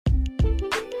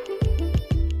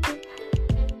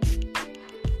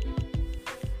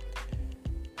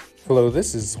Hello,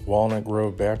 this is Walnut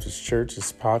Grove Baptist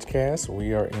Church's podcast.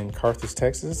 We are in Carthage,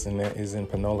 Texas, and that is in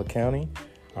Panola County.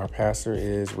 Our pastor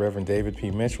is Reverend David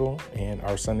P. Mitchell, and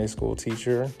our Sunday school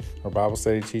teacher, our Bible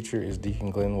study teacher, is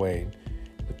Deacon Glenn Wade.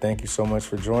 Thank you so much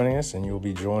for joining us, and you'll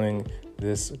be joining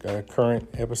this current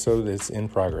episode that's in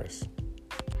progress.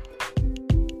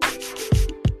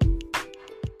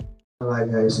 Like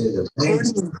I said, the main,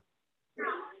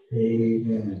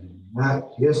 amen,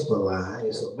 not just a lie,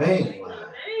 it's a main lie.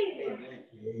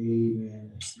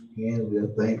 Amen. Again, we are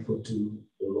thankful to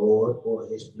the Lord for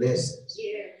his blessings.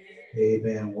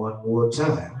 Amen. One more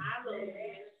time.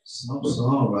 Some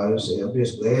songwriters say, I'm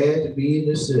just glad to be in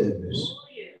the service.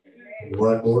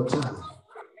 One more time.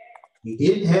 He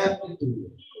didn't have to do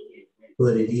it,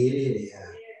 but he did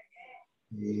anyhow.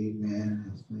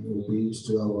 Amen. Thank you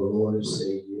to our Lord and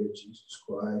Savior, Jesus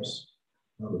Christ,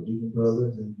 our dear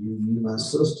brothers, and you, my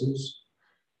sisters,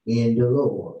 in the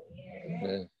Lord.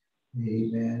 Amen.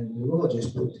 Amen. The Lord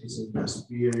just put this in my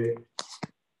spirit,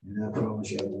 and I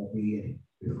promise you I won't be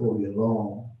before you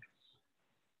long.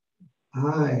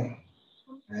 I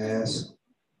ask,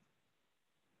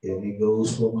 and it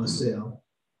goes for myself,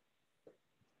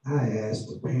 I ask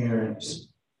the parents,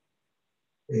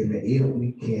 amen, if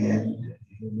we can,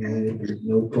 amen, if there's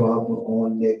no problem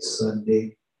on next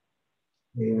Sunday,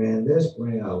 amen, let's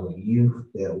bring our youth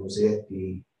that was at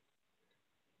the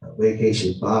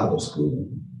Vacation Bible School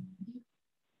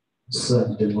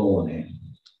Sunday morning.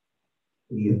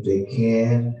 If they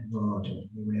can,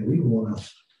 amen, we want to,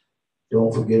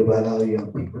 don't forget about our young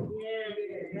people.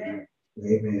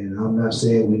 Amen. I'm not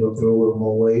saying we don't throw them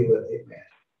away, but amen.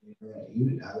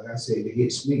 Like I said, it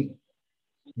hits me.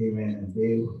 Amen.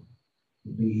 They will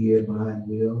be here, mine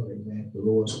will, amen, the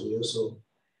Lord's will. So,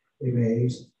 amen,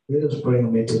 let us bring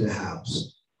them into the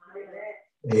house.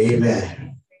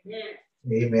 Amen.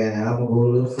 Amen. And I'm going to go a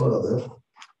little further.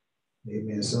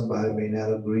 Amen. Somebody may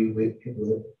not agree with me,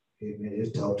 but amen,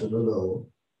 just talk to the Lord.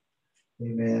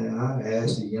 Amen. I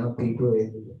ask the young people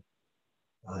if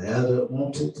either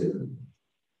want to too.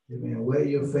 Amen. Wear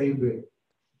your favorite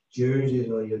jerseys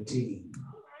or your team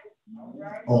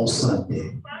on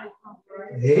Sunday.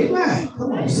 Amen.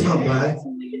 Come on, somebody.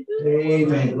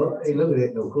 Amen. Hey, look at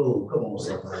that no clothes. Come on,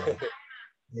 somebody.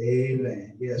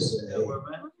 Amen. Yes, sir.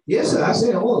 Yes, sir. I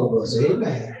said all of us.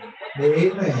 Amen.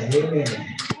 Amen. Amen.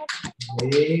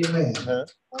 Amen.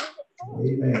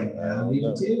 Amen. I need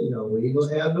to tell you, we ain't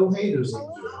gonna have no haters in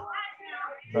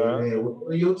here. Amen.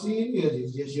 What your team is,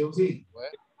 it's just your team.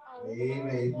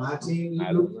 Amen. My team,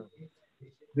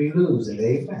 we losing.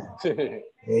 Amen.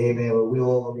 Amen. But we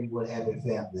all gonna be one happy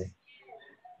family.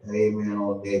 Amen.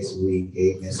 On next week.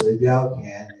 Amen. So if y'all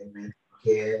can, amen,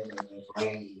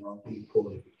 bring young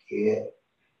people if you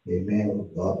can. Amen.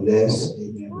 God bless.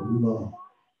 Amen. We're gonna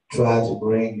try to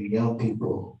bring the young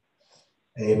people,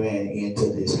 amen,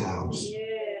 into this house.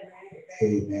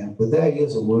 Amen. But that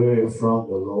is a word from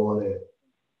the Lord.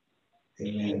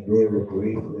 Amen. Very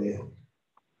briefly.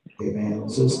 Amen.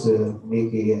 Sister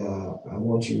Nikki, I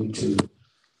want you to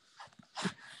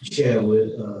share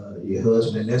with your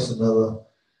husband. That's another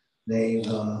name.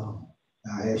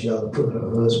 I ask y'all to put her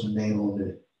husband's name on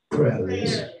the prayer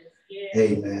list.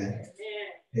 Amen.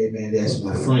 Amen. That's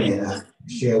my friend. I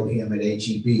share with him at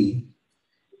HEB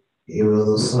every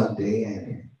other Sunday,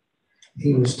 and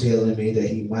he was telling me that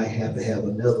he might have to have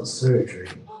another surgery.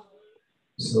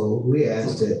 So we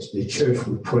asked that the church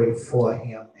would pray for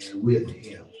him and with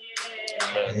him.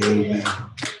 Amen.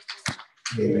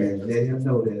 Amen. Let him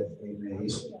know that, amen,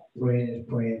 his friend is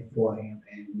praying for him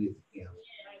and with him.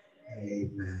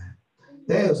 Amen.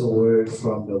 There's a word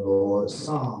from the Lord,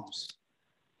 Psalms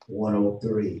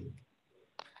 103.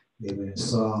 Amen.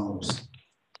 Psalms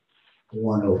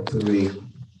 103.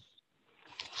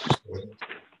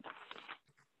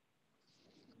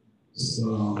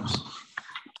 Psalms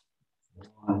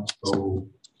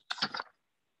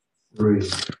 103.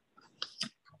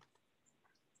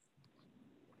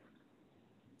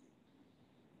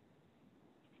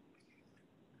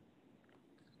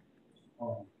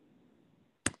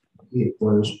 Get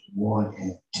verse 1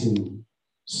 and 2.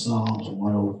 Psalms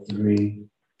 103.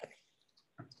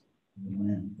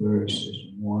 And verses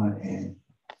 1 and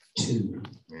 2.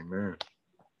 Amen.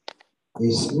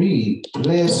 It's read,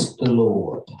 bless the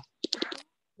Lord,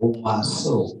 O my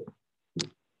soul,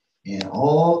 and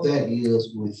all that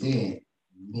is within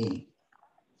me.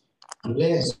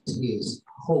 Bless his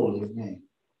holy name.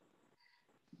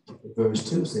 Verse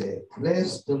 2 said,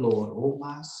 bless the Lord, O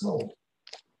my soul,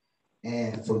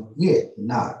 and forget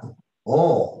not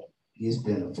all his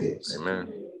benefits. Amen.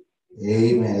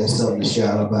 Amen. That's something to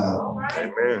shout about.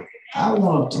 Amen. I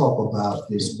want to talk about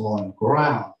this morning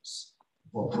grounds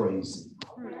for praising.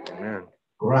 Amen.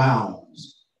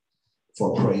 Grounds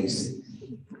for praising.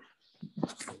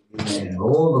 And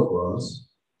all of us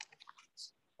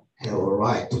have a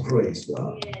right to praise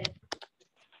God.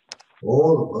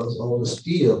 All of us ought to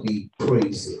still be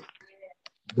praising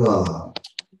God.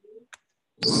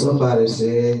 Somebody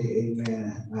said,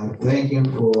 amen, I'm thanking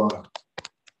for what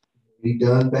he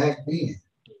done back then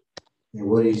and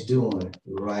what he's doing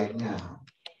right now.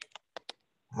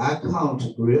 I come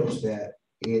to grips that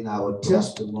in our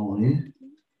testimony,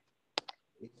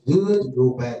 it's good to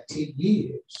go back 10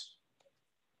 years,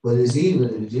 but it's even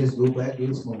to just go back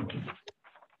this morning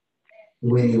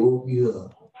when he woke you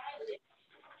up.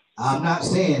 I'm not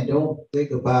saying don't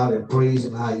think about and praise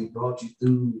him how he brought you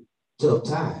through tough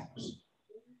times.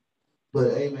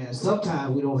 But amen,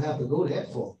 sometimes we don't have to go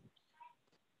that far.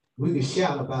 We can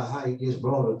shout about how he just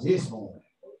brought us this morning.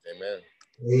 Amen.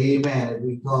 Amen.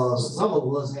 Because some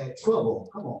of us had trouble.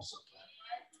 Come on, somebody.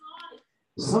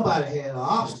 Somebody had an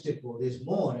obstacle this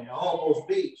morning, almost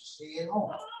made you stay at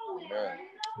home. Amen.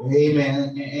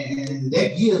 Amen. And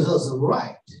that gives us a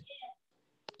right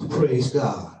to praise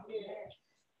God.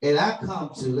 And I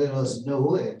come to let us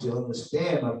know and to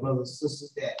understand, my brothers and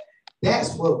sisters, that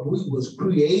that's what we was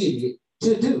created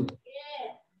to do.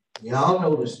 Y'all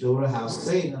know the story how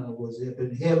Satan was up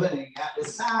in heaven and got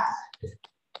beside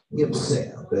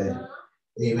himself. And,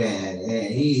 amen.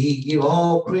 And he give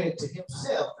all credit to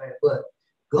himself. But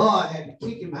God had to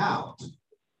kick him out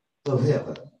of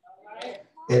heaven.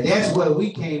 And that's where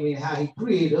we came in, how he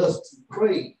created us to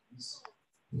praise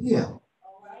him.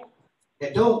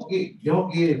 And don't get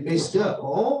it mixed up.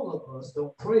 All of us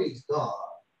don't praise God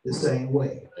the same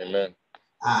way. Amen.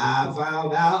 I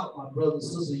found out, my brothers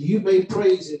and sisters, you may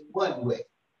praise him one way.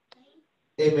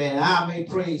 Amen. I may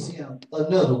praise him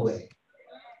another way.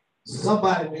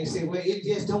 Somebody may say, well, it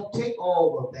just don't take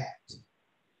all of that.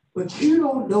 But you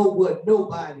don't know what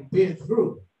nobody been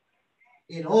through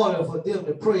in order for them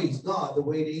to praise God the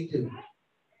way they do.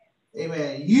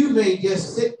 Amen. You may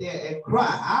just sit there and cry.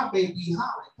 I may be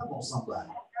hollering. Come on, somebody.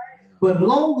 But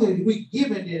long as we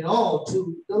giving it all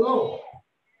to the Lord.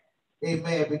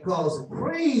 Amen. Because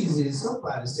praise is,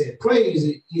 somebody said, praise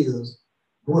is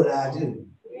what I do.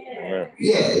 Amen.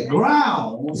 Yeah,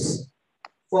 grounds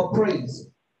for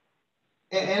praising.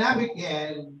 And I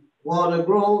began, while the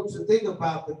grow, to think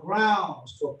about the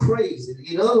grounds for praising.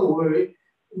 In other words,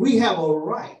 we have a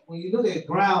right. When you look at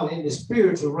ground in the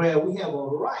spiritual realm, we have a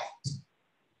right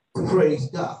to praise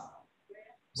God.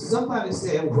 Somebody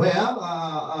said, well,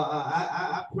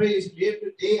 I praise him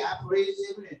every day. I praise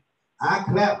him and I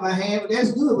clap my hand.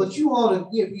 That's good, but you ought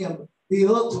to give him the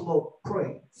ultimate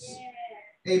praise.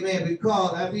 Amen.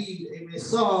 Because, amen,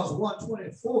 Psalms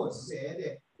 124 said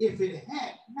that if it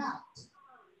had not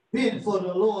been for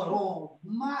the Lord on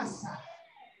my side,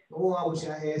 oh, I wish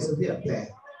I had some help there.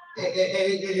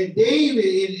 And David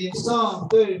in Psalm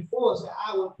 34 said,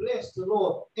 I will bless the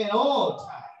Lord at all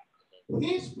times.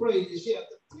 His praises shall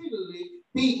continually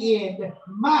be in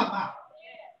my mouth.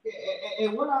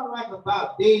 And what I like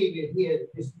about David here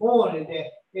this morning,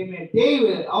 that, amen,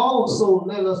 David also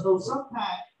let us know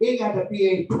sometimes it got to be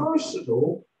a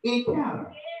personal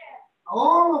encounter.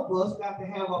 All of us got to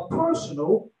have a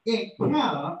personal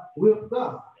encounter with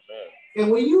God. And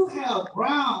when you have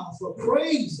grounds for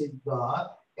praising God,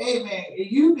 amen,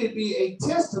 you can be a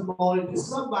testimony to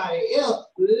somebody else.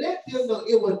 Let them know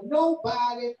it was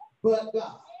nobody but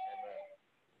God.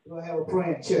 Do I have a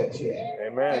praying church here?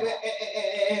 Amen.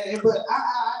 But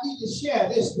I need to share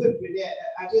this with you. That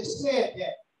I just said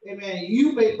that, amen,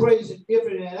 you may praise him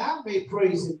different and I may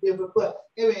praise him different. But,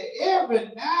 amen,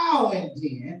 every now and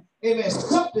then, amen,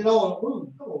 something on the move.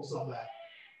 Come on, somebody.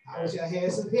 I wish I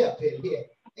had some help in here.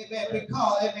 Amen,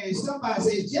 because, amen, somebody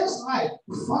says, just like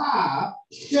fire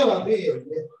shut up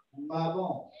in my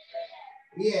bones.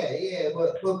 Yeah,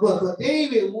 but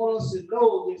David wants us to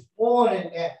know this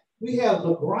morning that we have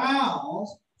the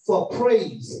grounds for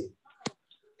praising.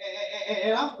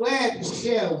 And I'm glad to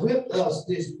share with us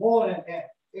this morning that,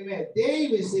 amen,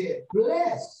 David said,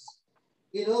 bless.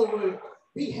 In other words,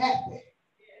 be happy.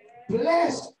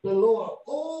 Bless the Lord,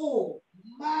 oh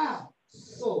my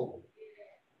soul,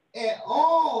 and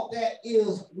all that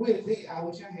is within. I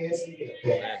wish I had some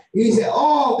help. He said,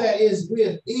 all that is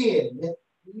within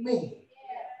me.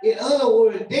 In other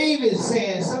words, David is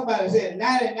saying, somebody said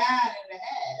 99 and a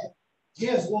half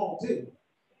just won't do.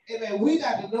 Amen. We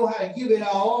got to know how to give it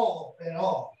all and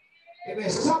all. Amen.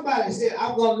 Somebody said,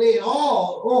 I'm going to lay it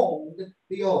all on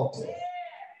the altar.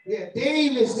 Yeah,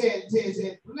 David said,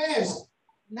 bless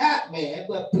not man,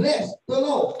 but bless the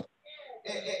Lord.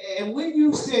 And when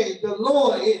you say the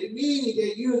Lord, it means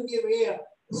that you're giving him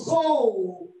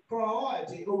full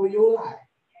priority over your life.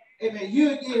 Amen.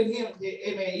 You're giving him,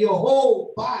 amen, your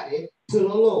whole body to the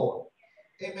Lord.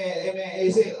 Amen. Amen.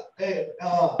 It said,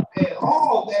 and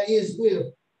all that is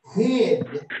within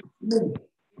me.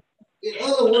 In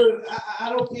other words, I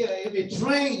don't care if it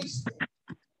drains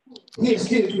me, he'll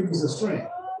still give me some strength.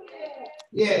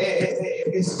 Yeah,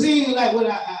 it seems like when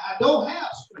I don't have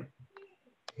strength,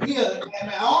 here,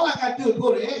 amen, all I got to do is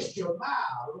go the extra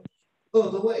mile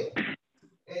of the way.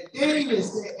 And David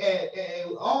said,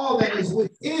 and all that is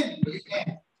within me,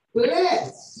 and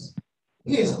bless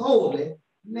his holy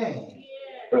name.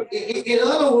 In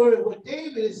other words, what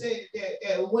David is saying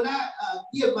that when I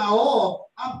give my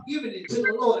all, I'm giving it to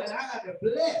the Lord, and I got to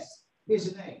bless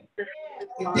his name.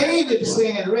 And David is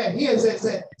saying right here,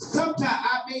 that sometimes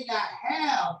I may not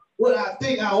have what I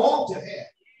think I ought to have,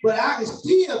 but I can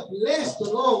still bless the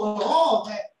Lord with all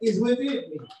that is within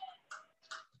me.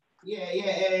 Yeah,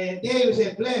 and David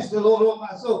said, bless the Lord, oh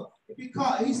my soul.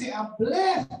 Because he said, I'm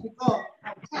blessed because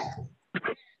I'm happy.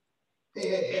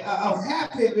 I'm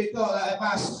happy because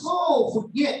my soul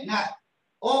forget not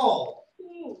all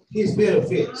his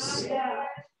benefits.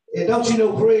 And don't you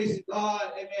know, praise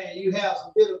God, amen, you have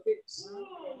some benefits.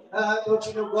 Don't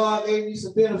you know God gave you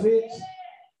some benefits?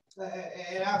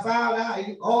 And I found out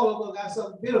all of us got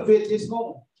some benefit this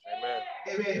morning.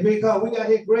 Amen. Because we got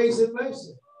his grace and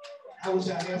mercy. I wish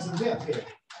I had some help here.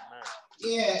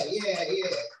 Yeah.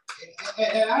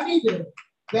 And I need to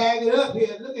bag it up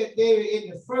here. Look at David in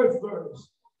the first verse.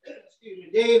 Excuse me.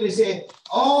 David said,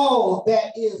 all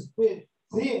that is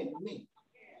within me.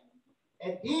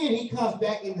 And then he comes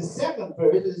back in the second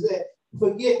verse and said,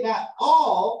 forget not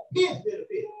all his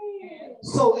benefits.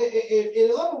 So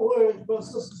in other words,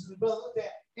 brothers, sisters, and brothers, that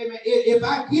if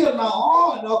I give my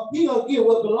all, he'll give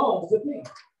what belongs to me.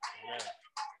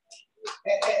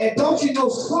 And don't you know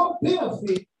some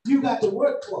benefit you got to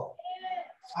work for?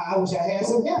 I wish I had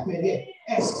some help in here.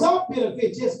 And some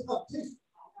benefit just come to you.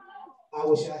 I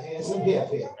wish I had some help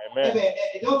here. Amen.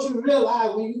 And don't you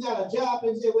realize when you got a job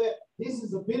and say, well, this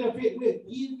is a benefit we'll give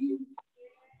you,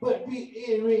 but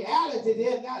in reality,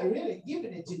 they're not really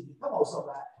giving it to you. Come on,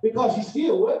 somebody. Because you're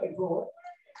still working for it.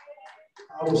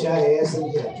 I wish I had some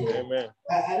help here. Amen.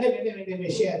 Let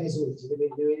me share this with you. Let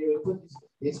me put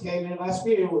this came in my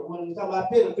spirit when we talk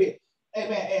about benefit.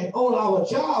 Amen. And on our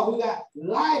job, we got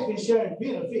life insurance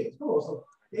benefits. Come on, so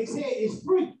they say it's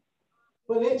free,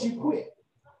 but let you quit.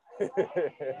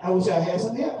 I wish I had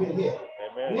some help in here.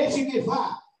 Amen. Let you get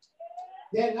fired.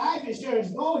 That life insurance,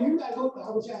 you got to go.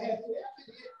 I wish I had some help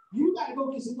in here. You got to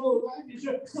go get some more life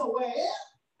insurance somewhere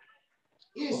else.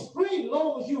 It's free as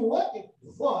long as you're working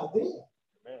for them.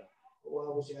 Amen.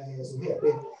 Oh, I wish I had some help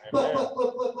in.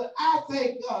 But I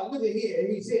thank God. Look at here.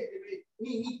 He said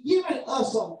he given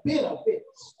us some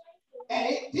benefits.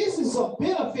 And this is some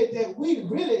benefit that we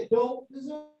really don't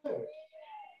deserve.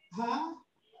 Huh?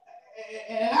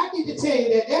 And I need to tell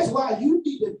you that's why you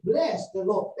need to bless the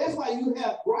Lord. That's why you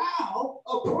have ground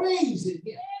of praise in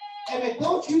him. And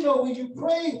don't you know when you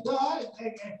praise God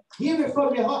and give it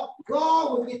from your heart,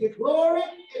 God will get the glory,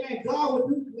 and God will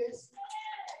do the blessing.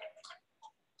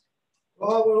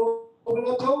 God will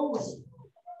open up doors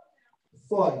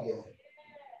for you.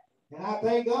 And I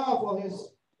thank God for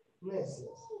his blessings.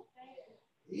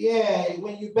 Yeah,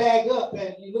 when you back up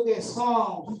and you look at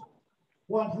Psalms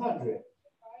 100,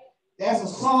 that's a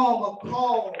psalm of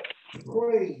call to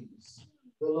praise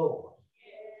the Lord.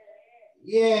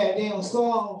 Yeah, then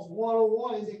Psalms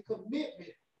 101 is a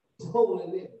commitment to holy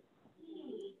living.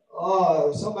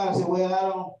 Oh, somebody said, well, I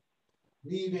don't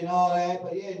believe in all that,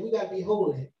 but yeah, we got to be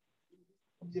holy.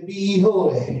 To be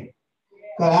holy,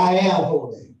 because I am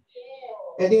holy.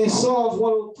 And then Psalms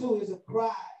 102 is a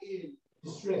cry in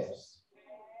distress.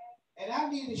 And I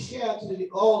need to share to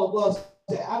all of us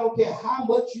that I don't care how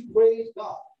much you praise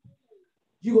God,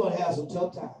 you're going to have some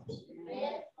tough times.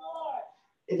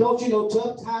 And don't you know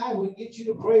tough times will get you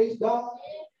to praise God?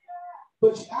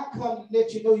 But I come to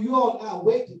let you know you ought not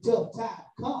wait till tough time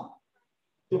come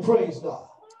to praise God.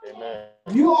 Amen.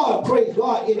 You ought to praise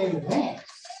God in advance.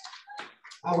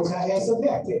 I wish I had some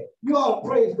help there. You ought to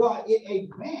praise God in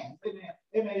advance. Amen.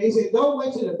 Amen. He said, don't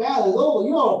wait till the battle is over.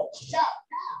 You ought to shout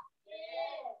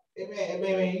now. Amen.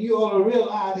 Amen. You ought to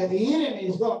realize that the enemy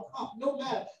is going to come. No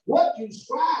matter what you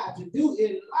strive to do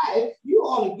in life, you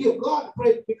ought to give God the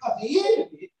praise because the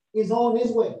enemy is on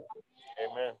his way.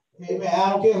 Amen. Amen. I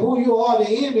don't care who you are, the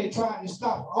enemy trying to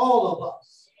stop all of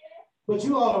us. But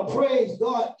you ought to praise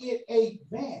God in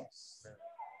advance.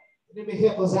 Let me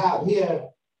help us out here.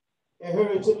 I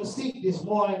heard to Mystique this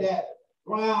morning that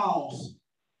grounds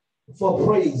for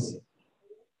praising.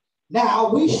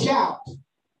 Now we shout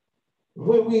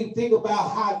when we think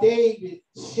about how David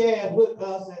shared with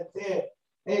us and said,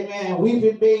 amen, we've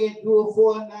been begging through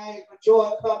for a night, but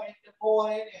joy coming in the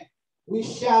morning, and we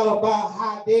shout about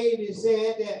how David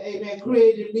said that, amen,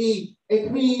 created me a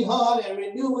clean heart and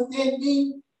renew within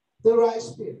me the right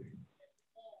spirit.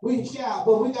 We shout,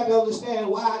 but we got to understand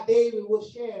why David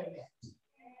was sharing that.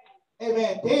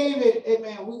 Amen. David,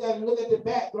 amen, we got to look at the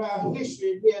background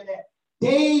history here that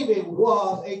David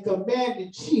was a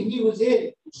commanding chief. He was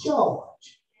in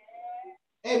charge.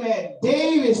 Amen.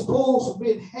 David supposed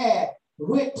to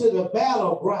went to the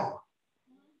battleground.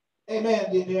 Amen.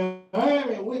 The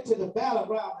army went to the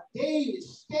battleground, but David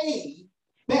stayed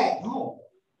back home.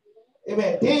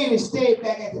 Amen. David stayed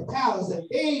back at the palace, and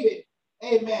David,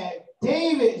 amen,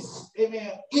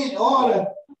 amen, in order,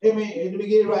 amen, let me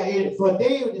get it right here, for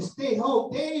David to stay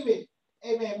home, David,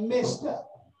 amen, messed up.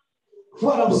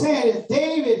 What I'm saying is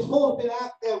David is supposed to be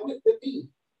out there with the men.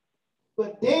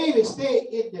 But David stayed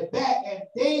in the back, and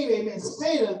David, amen,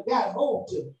 Satan got hold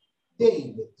to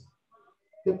David.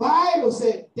 The Bible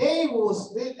said David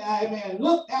was, amen,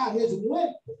 looked out his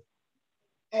window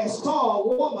and saw a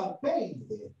woman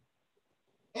bathing.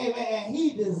 Amen, and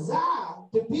he desired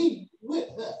to be with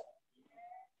her.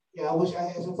 Yeah, I wish I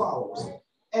had some followers.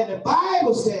 And the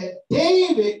Bible said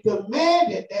David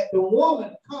commanded that the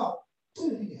woman come to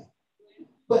him.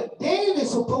 But David's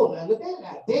supposed, now look at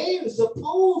that, David's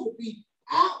supposed to be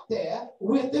out there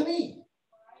with the men.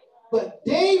 But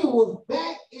David was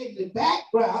back in the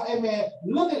background, amen,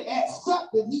 looking at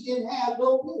something he didn't have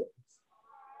no business.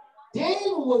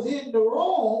 David was in the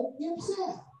wrong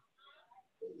himself.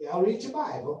 Y'all read your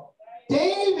Bible.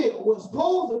 David was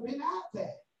supposed to have been out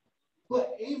there.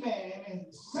 But, amen,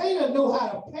 Satan knew how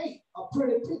to paint a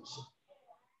pretty picture.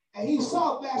 And he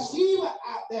saw Bathsheba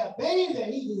out there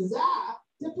bathing, he desired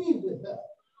to be with her.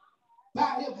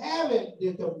 By him having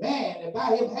the command and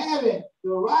by him having the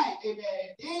right,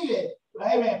 amen, David,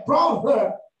 amen, brought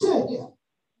her to him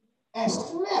and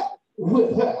slept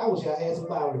with her. I wish I had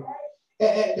somebody.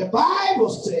 And the Bible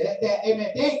said that,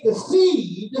 amen, they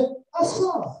conceived a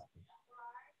son.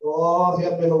 Oh,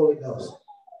 help me, Holy Ghost.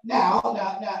 Now,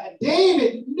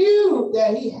 David knew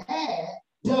that he had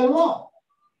done wrong.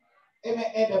 Amen.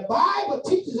 And the Bible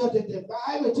teaches us that the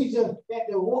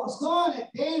son that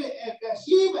David and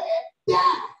Bathsheba had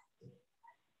died.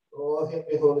 Oh, help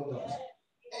me, Holy Ghost.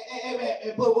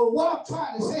 Amen. But what I'm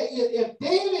trying to say is, if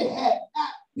David had not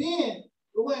been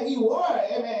where he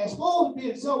was, amen, supposed to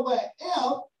be somewhere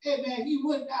else, amen, he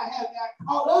would not have got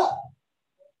caught up.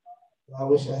 I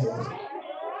wish I had.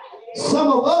 Some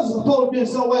of us are supposed to be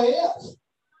somewhere else.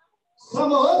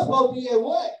 Some of us are supposed to be at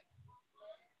work.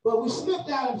 But we slipped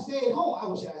out and stayed home. I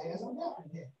wish I had some help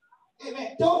in there.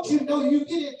 Amen. Don't you know you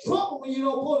get in trouble when you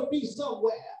don't want to be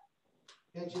somewhere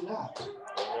that you're not?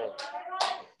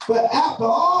 But after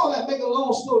all that, make a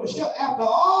long story short, after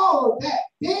all of that,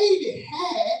 David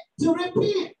had to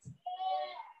repent.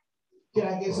 Can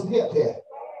I get some help here?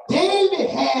 David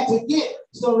had to get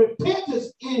some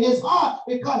repentance in his heart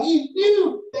because he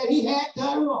knew that he had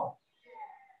done wrong.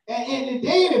 And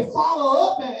David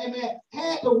followed up and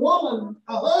had the woman,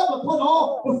 a husband, put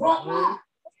on the front line.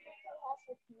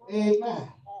 Amen.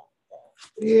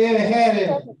 He had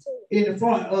it in the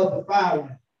front of the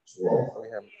fire.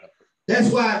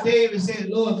 That's why David said,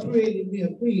 Lord, created me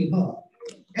a clean heart.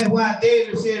 That's why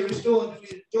David said, restore to me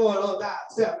the joy of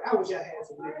thyself. I wish I had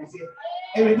some witness here.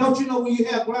 And don't you know when you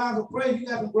have grounds of praise, you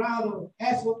got some grounds of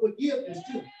ask for forgiveness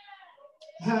too.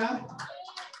 Huh?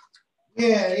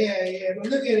 Yeah.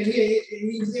 But look at it here.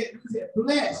 He said,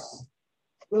 bless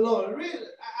the Lord. Really,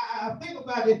 I think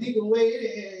about it a different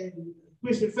way.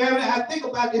 Christian family, I think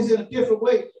about this in a different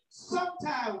way.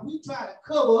 Sometimes we try to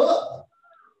cover up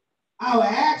our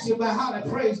action by how to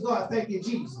praise God. Thank you,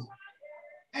 Jesus.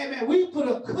 Amen. We put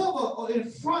a cover in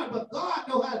front, but God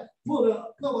knows how to put a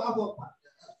cover up on.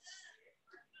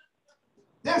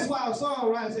 That's why our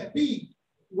songwriter said, be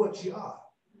what you are.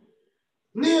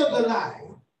 Live the life.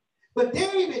 But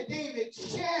David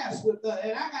shares with us,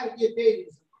 and I got to give David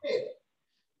some credit.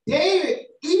 David,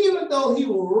 even though he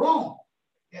was wrong,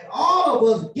 and all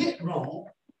of us get wrong,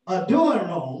 are doing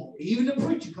wrong, even the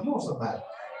preacher, come on somebody.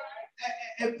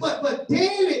 But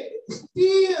David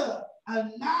still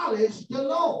acknowledged the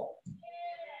Lord.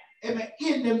 Amen.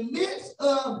 In the midst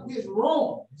of his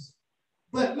wrongs.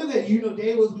 But look at you know,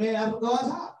 David was man after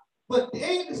God's heart. But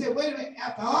David said, wait a minute,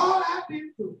 after all I've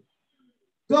been through,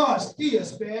 God still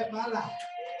spared my life.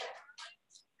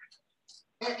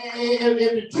 And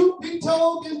the truth be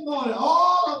told this morning,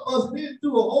 all of us been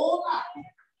through a whole lot.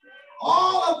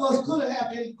 All of us could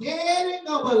have been dead and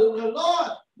gone, but the Lord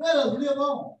let us live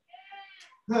on.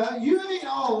 You ain't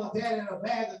all of that in a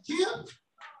bag of chips.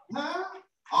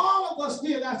 All of us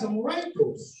still got some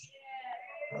wrinkles.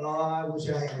 Oh, I wish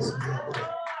I had some of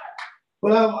that.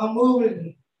 But I'm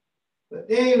moving. But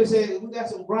David said, we got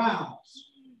some grounds.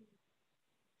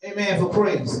 Amen, for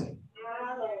praise.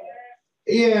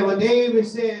 Yeah, but David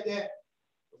said that,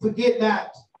 forget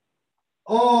not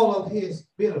all of his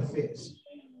benefits,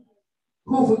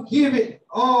 who forgiveth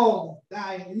all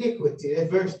thy iniquity. That's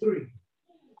verse 3.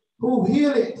 Who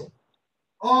healeth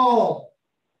all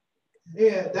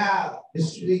thy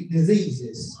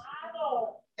diseases.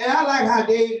 And I like how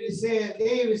David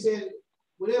said,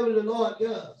 whatever the Lord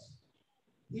does,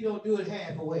 he don't do it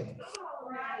halfway.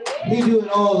 He do it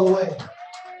all the way.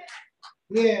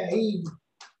 Yeah, he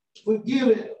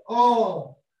forgiveth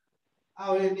all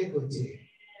our iniquity.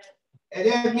 And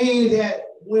that means that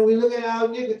when we look at our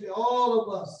iniquity, all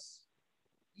of us,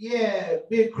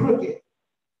 been crooked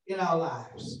in our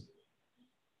lives.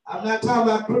 I'm not talking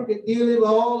about crooked dealing, but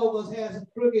all of us have some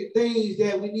crooked things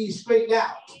that we need straightened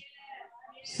out.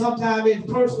 Sometimes in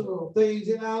personal things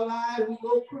in our lives, we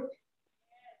go crooked.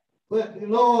 But the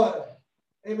Lord,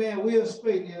 amen, we'll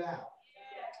straighten it out.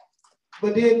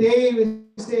 But then David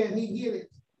said he healed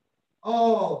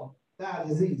all thy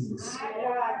diseases.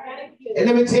 And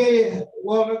let me tell you,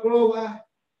 Walter Grove, I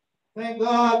thank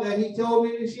God that he told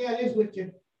me to share this with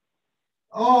you.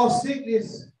 All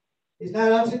sickness is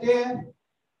not unto death,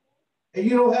 and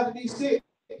you don't have to be sick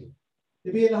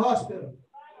to be in the hospital.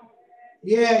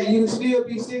 Yeah, you can still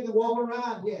be sick and walk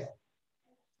around here.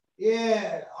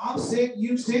 Yeah, I'm sick,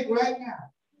 you sick right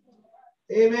now.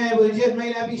 Amen, but it just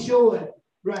may not be showing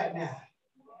right now.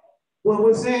 What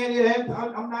we're saying is,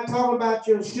 I'm not talking about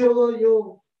your sugar,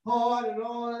 your heart, and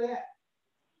all of that.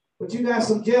 But you got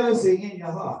some jealousy in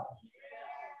your heart.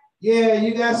 Yeah,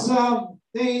 you got some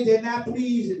things that are not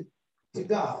pleasing to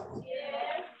God.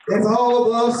 That's all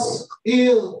of us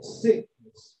ill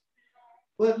sickness.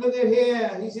 But look at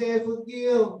here. He said,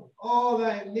 forgive all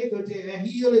thy iniquity and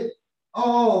heal it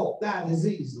all thy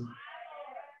diseases.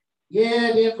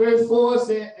 Yeah, then verse 4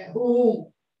 said, and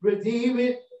whom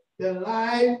redeemeth the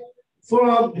life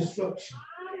from destruction.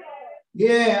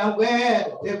 Yeah, I'm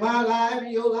glad that my life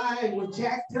and your life was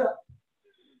jacked up.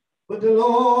 But the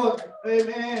Lord,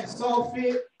 amen, saw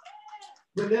fit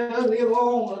to let us live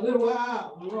on a little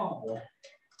while longer.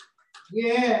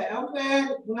 Yeah, I'm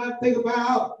glad when I think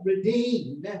about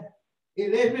redeemed,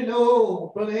 it let me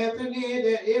know, Brother Anthony,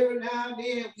 that every now and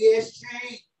then we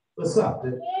exchange for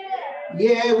something.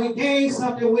 Yeah, we gain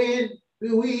something when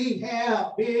we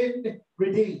have been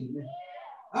redeemed.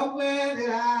 I'm glad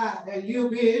that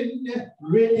you've been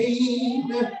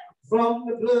redeemed from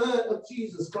the blood of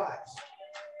Jesus Christ.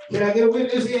 Can I get a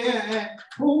witness here?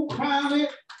 Who crowned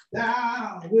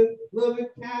thou with loving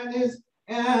kindness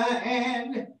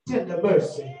and tender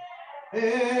mercy?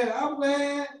 And I'm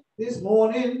glad this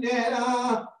morning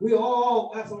that we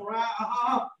all got some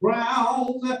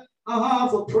grounds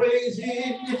for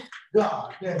praising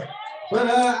God. But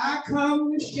I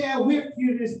come to share with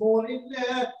you this morning.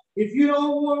 If you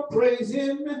don't want to praise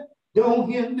him, don't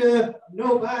hinder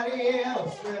nobody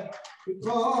else.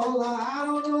 Because I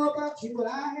don't know about you, but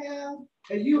I have,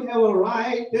 and you have a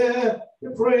right to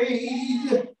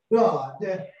praise God.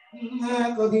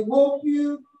 Because he woke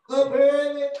you up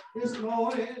early this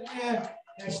morning and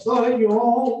started you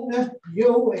on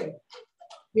your way.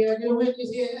 Can I get a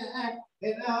witness here?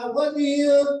 And what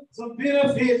is some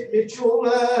benefits, Mitchell,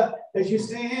 as you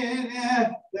stand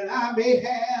that I may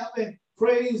have in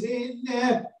praising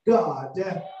God?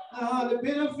 The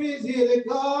benefits is that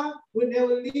God will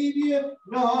never leave you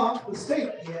nor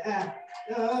forsake you.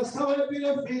 Some of the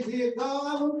benefits is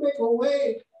God will make a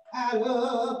way out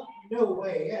of no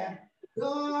way.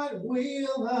 God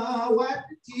will wipe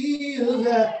the tears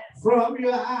from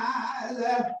your eyes.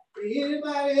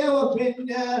 Anybody ever been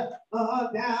down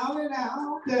and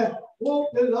out?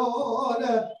 Won't the Lord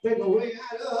take a way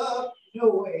out of no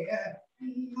way?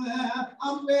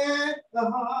 I'm glad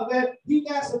that he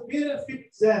got some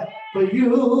benefits for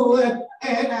you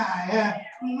and I.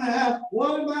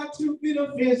 One of my two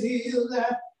benefits is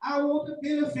I want the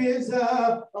benefits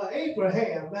of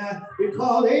Abraham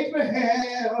because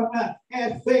Abraham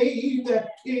had faith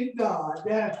in God.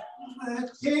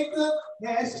 Jacob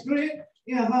had strength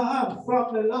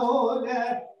from the Lord.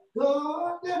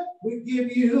 God will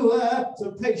give you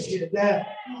some patience.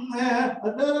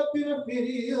 Another benefit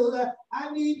is I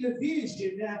need the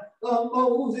vision of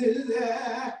Moses.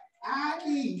 I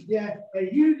need,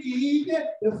 and you need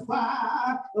the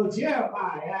fire of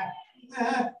Jeremiah.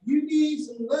 You need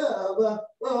some love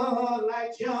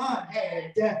like John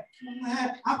had.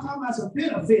 I'm talking about some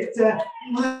benefits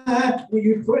when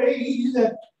you praise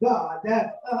God.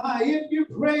 If you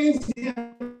praise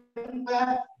Him,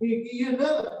 He'll give you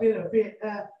another benefit.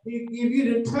 He'll give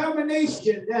you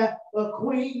determination of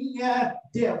Queen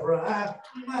Deborah.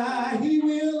 He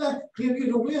will give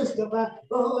you the wisdom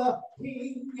of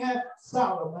King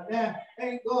Solomon.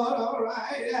 Ain't God all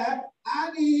right?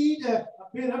 I need a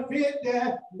benefit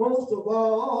most of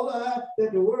all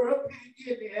that the world can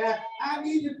give me. I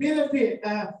need the benefit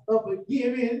of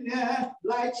forgiving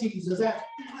like Jesus.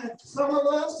 Some of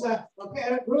us are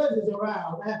carrying grudges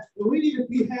around. We need to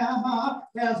be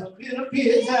have some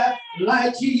benefits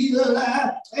like Jesus.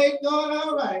 Ain't God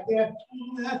all right?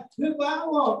 Goodbye,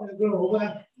 Walter Grove.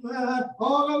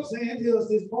 All I'm saying to us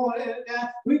this morning,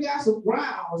 we got some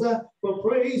grounds for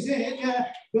praising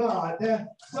God.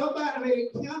 Somebody may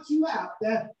count you out.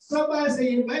 Somebody say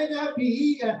you may not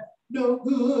be no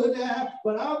good,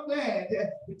 but I'm glad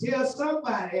to tell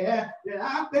somebody that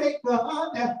I thank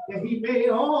God that He made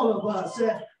all of us.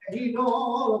 He know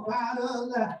all about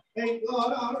us. Ain't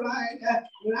God all right?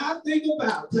 When I think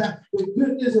about the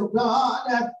goodness of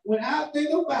God, when I think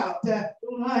about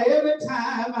every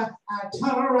time I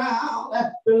turn around,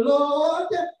 the Lord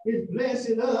is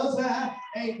blessing us.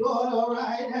 Ain't God all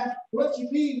right? What you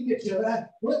mean, Mitchell?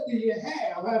 What do you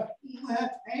have? I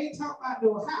ain't talking about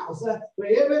no house, but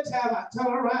every time I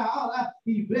turn around,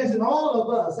 He's blessing all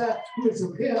of us with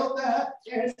some health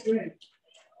and strength.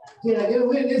 Can I get a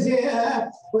witness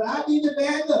here? But I need to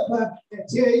back up and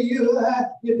tell you,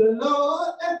 if the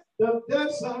Lord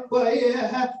done something for you,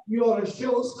 you ought to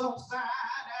show some sign.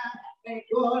 Ain't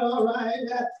God all right?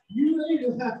 You need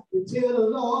to tell the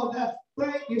Lord,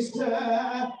 thank you,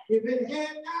 sir. If it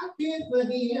had not been for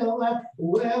Him,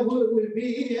 where would we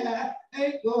be?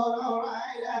 Ain't God all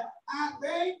right? I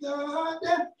thank God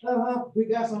we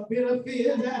got some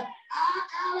benefits. I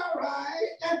got a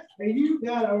right, and you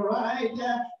got a right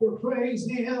to praise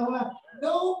Him.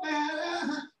 No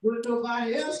matter what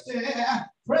nobody else there,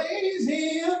 praise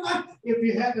Him. If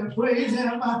you have to praise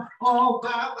Him all by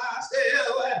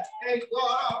myself, ain't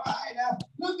God all right?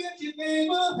 Look at your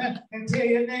neighbor and tell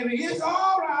your neighbor it's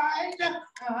all right.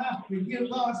 We give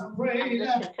God some praise.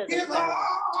 It's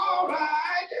all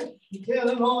right. You tell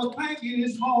the Lord thank you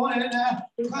this morning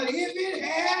because if it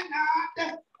had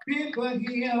not been for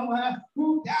Him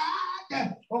who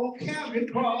died on Calvary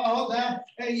cross,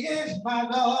 yes, my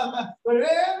Lord, but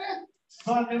every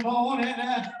Sunday morning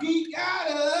He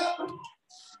got up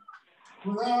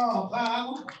with all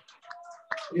power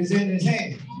is in His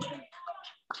hand.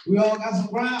 We all got some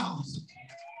grounds.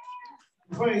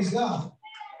 Praise God.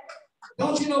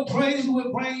 Don't you know praise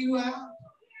will bring you out?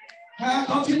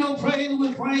 Don't you know praise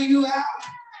will bring you out?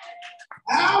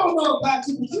 I don't know about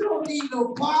you, but you don't need no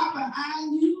choir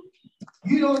behind you.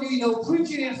 You don't need no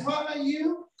preaching in front of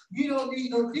you. You don't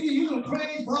need no deal. You can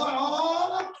praise God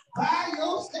all by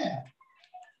yourself.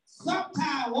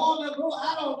 Sometimes long ago,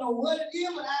 I don't know what it is,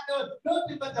 but I know it's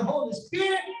nothing but the Holy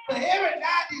Spirit. But every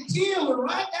night the tear will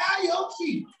run down your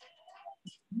cheek.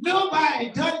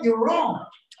 Nobody done you wrong.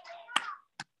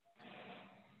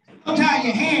 Sometimes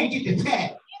your hand get the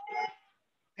pat.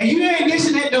 And you ain't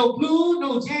listening to no blues,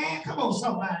 no jazz. Come on,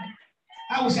 somebody.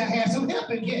 I wish I had some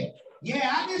help in here.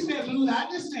 Yeah, I listen to blues, I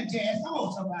listen to jazz. Come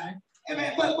on, somebody.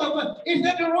 Amen. But it's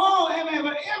nothing wrong, amen.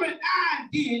 But every now and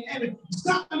then, amen,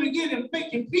 something begin to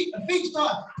make your feet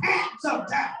start patting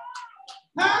sometimes.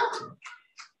 Huh?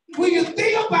 When you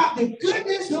think about the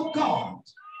goodness of God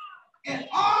and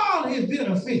all His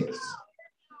benefits,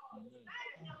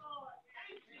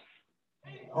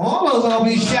 all of us gonna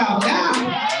be shouting now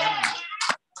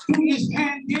through this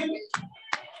pandemic.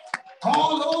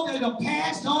 All those that have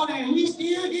passed on and we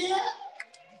still here.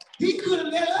 He could have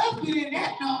let us get in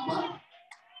that number.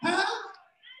 Huh?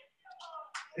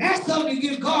 That's something to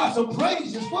give God some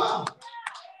praise as well.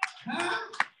 Huh?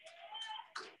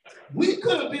 We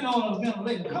could have been on a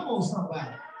ventilator. Come on,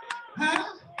 somebody. Huh?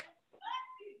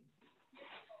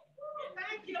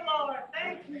 Thank you, Lord.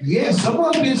 Thank you. Yes, some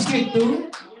of us been sick through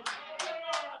it.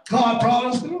 God brought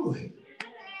us through it.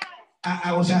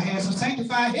 I wish I had some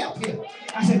sanctified help here.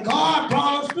 I said, God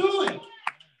brought us through it.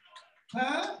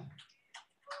 Huh?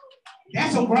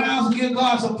 That's some grounds to give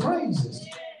God some praises.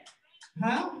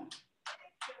 Huh?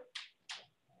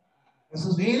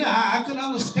 I could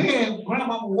understand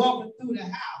Grandma walking through the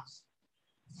house,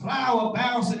 flour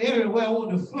bouncing everywhere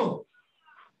on the floor.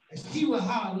 And she would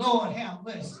holler, Lord have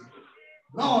mercy.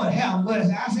 Lord have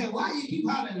mercy. I said, why you keep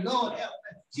hollering, Lord have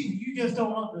mercy? She said, you just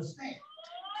don't understand.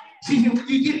 She said, when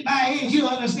you get my age, you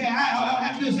understand. I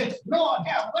have to say, Lord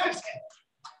have mercy.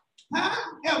 Huh?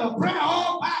 Have a prayer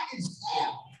all by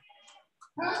itself.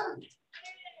 Huh?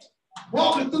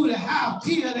 Walking through the house,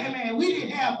 Jesus, man, we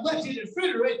didn't have much in the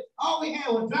refrigerator. All we had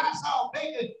was dry salt,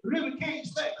 bacon, river cane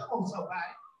steak. Come on,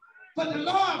 somebody. But the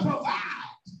Lord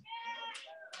provides.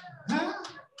 Huh?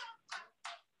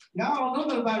 Y'all don't know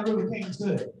nothing about river cane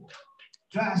steak.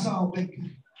 Dry salt,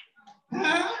 bacon.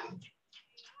 Huh?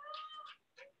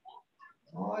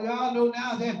 Oh, y'all know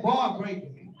now that bar breaker.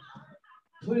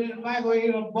 Put it in the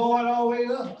microwave and boil it all the way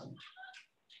up.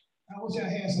 I wish I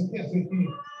had some pepper in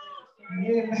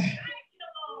here. Yeah, man.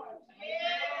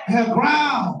 Have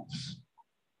grounds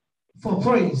for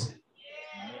praising.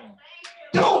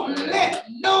 Don't let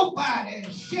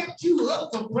nobody shut you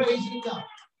up for praising God.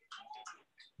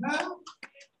 Huh?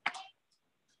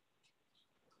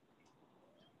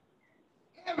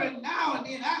 Every now and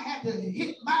then I have to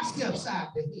hit myself side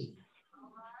the head.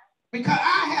 Because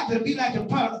I have to be like the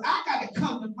prodigal. I got to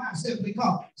come to myself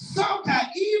because sometimes,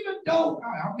 even though,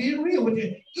 I'm being real with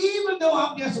you, even though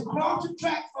I'm just across the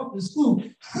track from the school,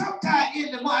 sometimes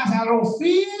in the morning I don't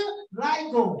feel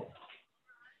like going.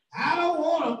 I don't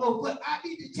want to go, but I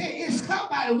need to tell you, it's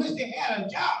somebody wish they had a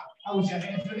job. I wish I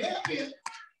had some help here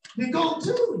to go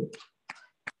to.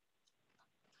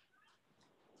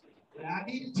 But I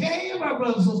need to tell you, my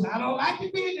brothers and sisters, I don't like to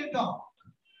be in the dark.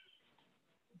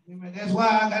 That's why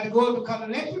I got to go because the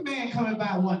electric man coming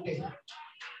by one day.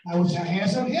 I wish I had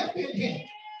some help in here.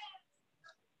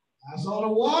 I saw the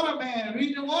water man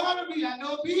reading the water meter. I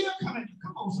know a bill coming.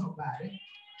 Come on, somebody.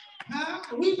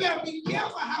 Huh? We better be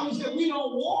careful how we say we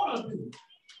don't want to do.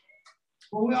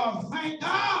 But we all thank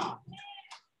God.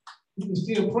 We can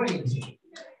still praise Him.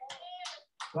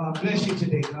 God bless you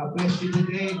today. God bless you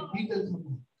today.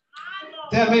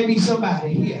 There may be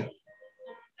somebody here.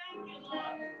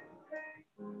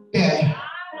 Yeah.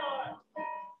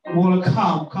 Want to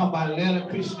come by Atlanta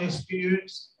Christian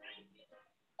Experience.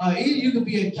 Either you could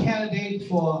be a candidate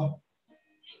for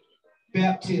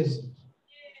baptism.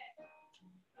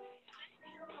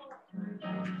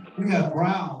 We have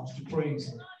grounds to praise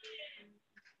Him.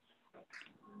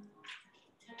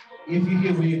 If you're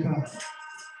here, will you come?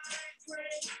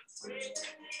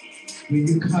 Will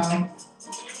you come?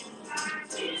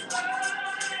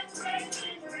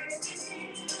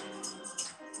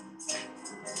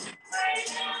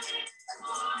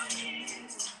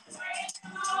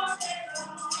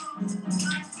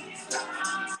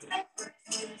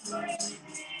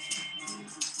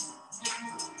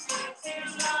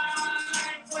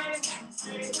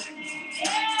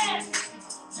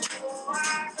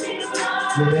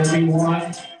 Will there be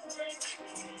one?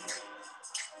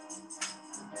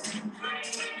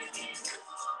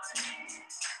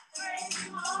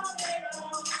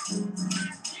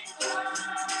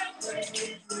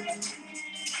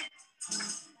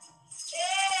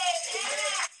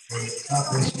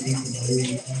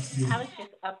 I was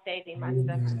just updating my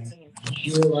stuff.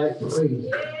 You like praise.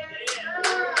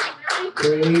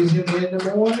 Praise Him in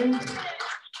the morning.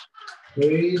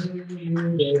 Praise Him in the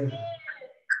noonday.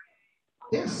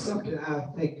 That's something I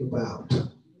think about.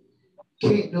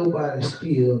 Can't nobody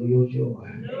steal your joy.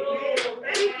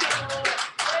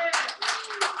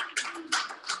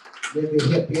 Let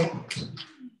me help you out.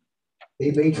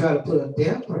 They may try to put a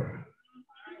damper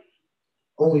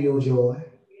on your joy.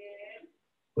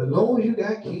 But as long as you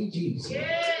got King Jesus.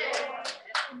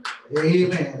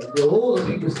 Amen. The older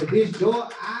people say, this joy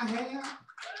I have,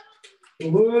 the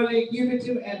world ain't give it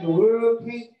to me, and the world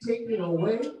can't take it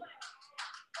away.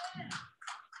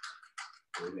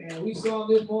 Amen. We saw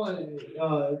this morning,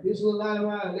 this little light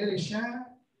around, let it shine.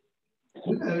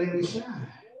 We gotta let it shine.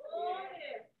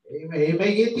 Amen. It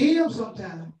may get dim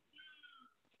sometimes.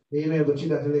 Amen. But you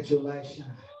got to let your light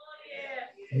shine.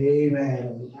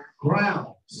 Amen.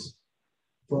 Grounds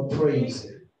for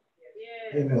praising.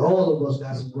 Amen. All of us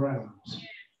got some grounds.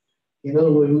 In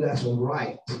other words, we got some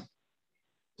right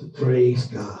to praise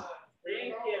God.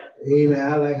 Amen.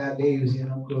 I like how David said,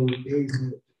 I'm close. David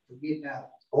said, forgetting out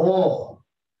all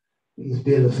these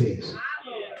benefits.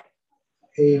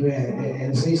 Amen.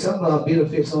 And see, some of our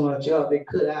benefits on our job, they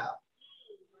cut out.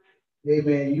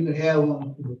 Amen. You can have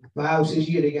them 5 or 6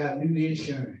 years, they got new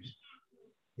insurance.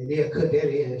 And they'll cut that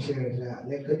insurance out.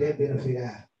 They'll cut that benefit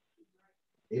out.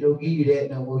 They don't give you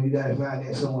that no more. You got to find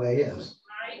that somewhere else.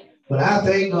 But I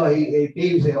thank God,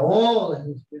 David said all of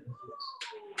his benefits.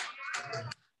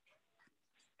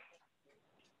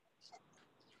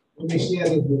 Let me share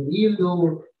this with you. Even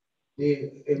though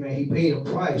he paid a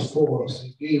price for us,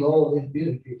 he gave all his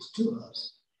benefits to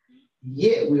us,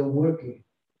 yet we're working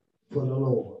for the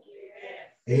Lord.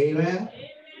 Amen.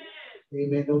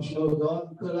 Amen. Don't you know God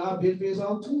can cut our benefits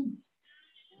off too?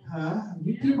 Huh?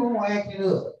 You keep on acting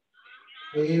up.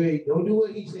 Amen. Don't do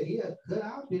what he said. He'll cut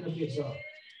our benefits off.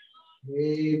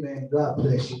 Amen. God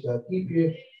bless you. God keep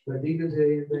you. But deacons,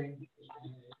 anything,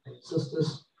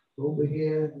 sisters over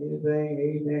here,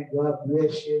 anything. Amen. God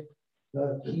bless you.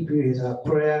 God keep you is our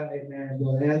prayer. Amen.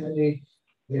 Brother Anthony.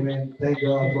 Amen. Thank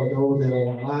God for those that are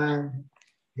online.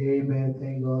 Amen.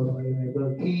 Thank God for Amen.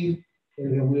 Brother Keith.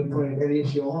 Amen. We're praying. That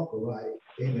is your uncle, right?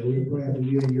 Amen. We're praying for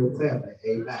you and your family.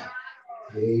 Amen.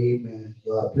 Amen.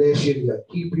 God bless you. God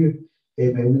keep you.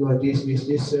 Amen. We're going to dismiss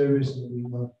this service and we're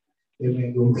going to,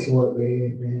 amen, go shortly,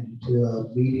 amen, to our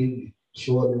meeting.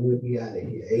 Shortly we'll be out of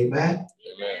here. Amen.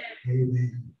 Amen.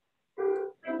 Amen.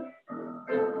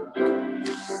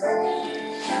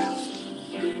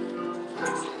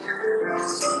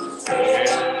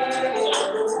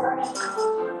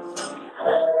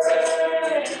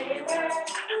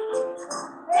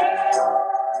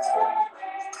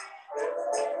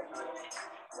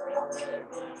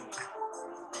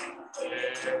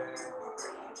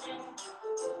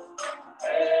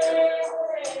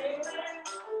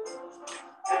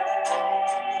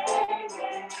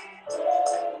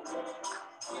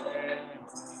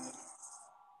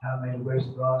 The grace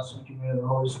of God, sweet communion of the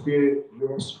Holy Spirit,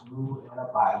 rest, rule, and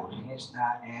abide with hence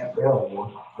now and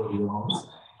forevermore. For your own sake.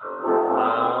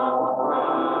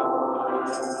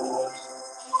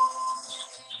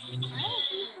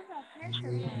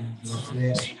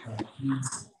 Bless.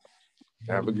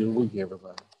 Have a good week,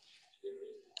 everybody.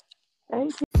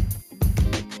 Thank you.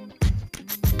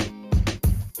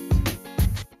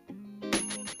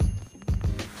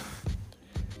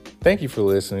 Thank you for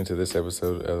listening to this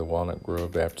episode of the Walnut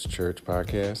Grove Baptist Church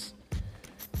podcast.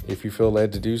 If you feel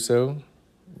led to do so,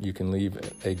 you can leave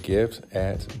a gift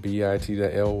at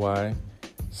bit.ly/Walnut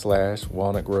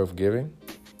Grove Giving.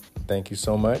 Thank you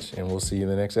so much, and we'll see you in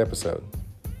the next episode.